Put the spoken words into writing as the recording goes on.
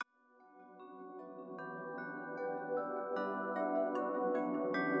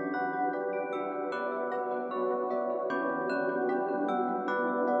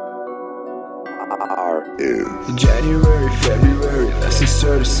January, February, let's just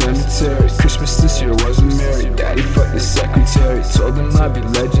start a cemetery. Christmas this year wasn't merry. Daddy fucked the secretary, told him I'd be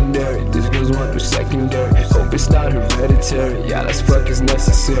legendary. These girls want no secondary, hope it's not hereditary. Yeah, that's fuck is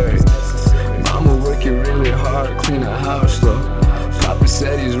necessary. Mama working really hard, clean the house though. Papa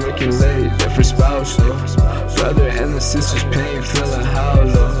said he's working late, different spouse though. Brother and the sisters paying, feeling how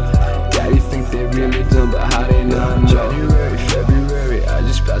low. Daddy think they really done, but how they not know? January, February, I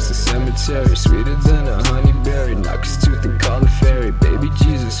just passed the cemetery. Sweeter than a honeyberry, knock his tooth and call a fairy. Baby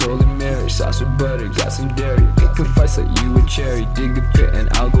Jesus, Holy Mary, sauce with butter, got some dairy. Pick a fight like you a cherry, dig the pit and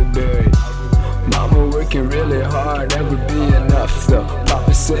I'll go bury. Mama working really hard, never be enough though.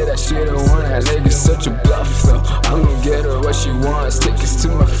 Papa said I should've won, that nigga's such a bluff though. I'm gon' get her what she wants, take us to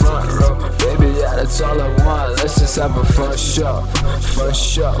my front row. Baby, yeah, that's all I want, let's just have a fun show. Fun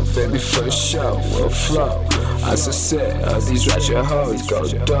show, baby, first show, we'll flow. I'm so sick of these ratchet hoes, go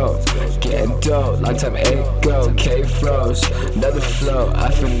dope, getting dope, long time ago, K-Froze, another flow,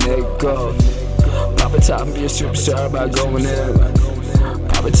 I finagle. Papa taught me be a superstar by going in.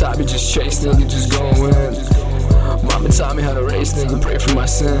 Papa taught me just chase, nigga, just go and win. Mama taught me how to race, nigga, pray for my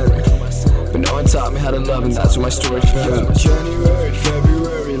sin. But no one taught me how to love, and that's where my story found. January,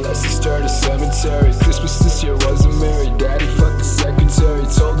 February, let's just start a cemetery. Christmas this year wasn't merry. Daddy fucked the secretary,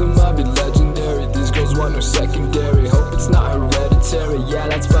 told him I'd be legendary. These girls want no secondary, hope it's not hereditary. Yeah,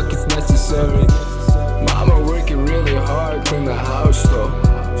 that's fuck, it's necessary. Mama working really hard, clean the house though.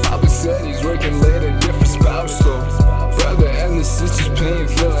 Papa said he's working late, a different spouse though. Brother and the sisters paying,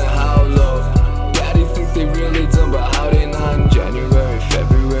 feeling how low. Daddy think they really done, but how they not? January,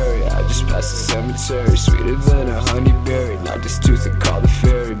 February, I just passed the cemetery. Sweeter than a honeyberry, knocked his tooth and called the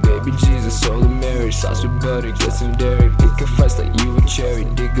fairy. Baby Jesus, Holy Mary, sauce with butter, get some dairy. Pick a fight like you a cherry,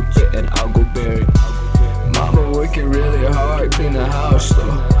 dig a pit and I'll go bury. Mama working really hard, clean the house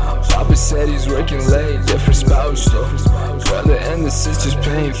though. Papa said he's working late, different spouse though. Brother and the sisters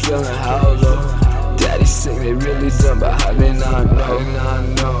paying, feeling how low. Daddy sick, they really done, but how they not know? How they not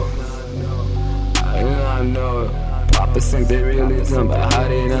know? How they not know? Papa think they really done, but how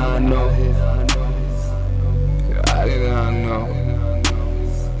they not know? How they not know?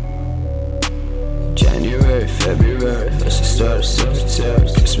 January, February, let's just start a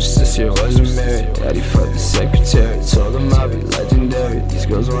cemetery. Christmas this year wasn't merry. Daddy fucked the secretary, told him I'll be legendary. These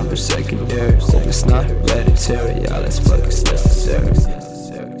girls want no secondary, hope it's not hereditary. Yeah, let's fuck, it's necessary.